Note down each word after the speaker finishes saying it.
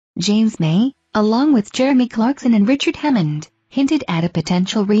James May, along with Jeremy Clarkson and Richard Hammond, hinted at a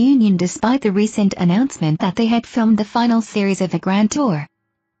potential reunion despite the recent announcement that they had filmed the final series of the Grand Tour.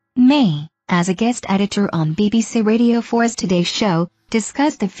 May, as a guest editor on BBC Radio 4's Today Show,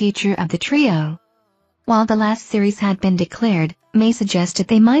 discussed the future of the trio. While the last series had been declared, May suggested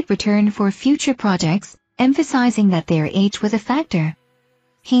they might return for future projects, emphasizing that their age was a factor.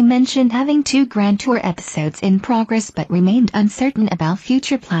 He mentioned having 2 Grand Tour episodes in progress but remained uncertain about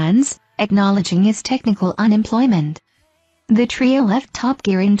future plans, acknowledging his technical unemployment. The trio left Top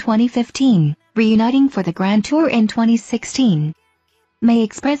Gear in 2015, reuniting for the Grand Tour in 2016. May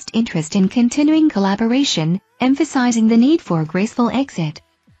expressed interest in continuing collaboration, emphasizing the need for a graceful exit.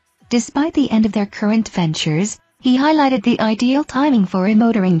 Despite the end of their current ventures, he highlighted the ideal timing for a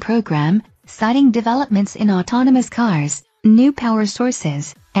motoring program, citing developments in autonomous cars, new power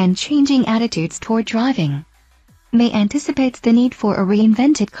sources, and changing attitudes toward driving. May anticipates the need for a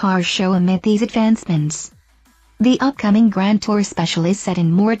reinvented car show amid these advancements. The upcoming Grand Tour special is set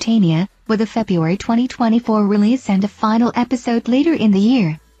in Mauritania, with a February 2024 release and a final episode later in the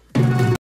year.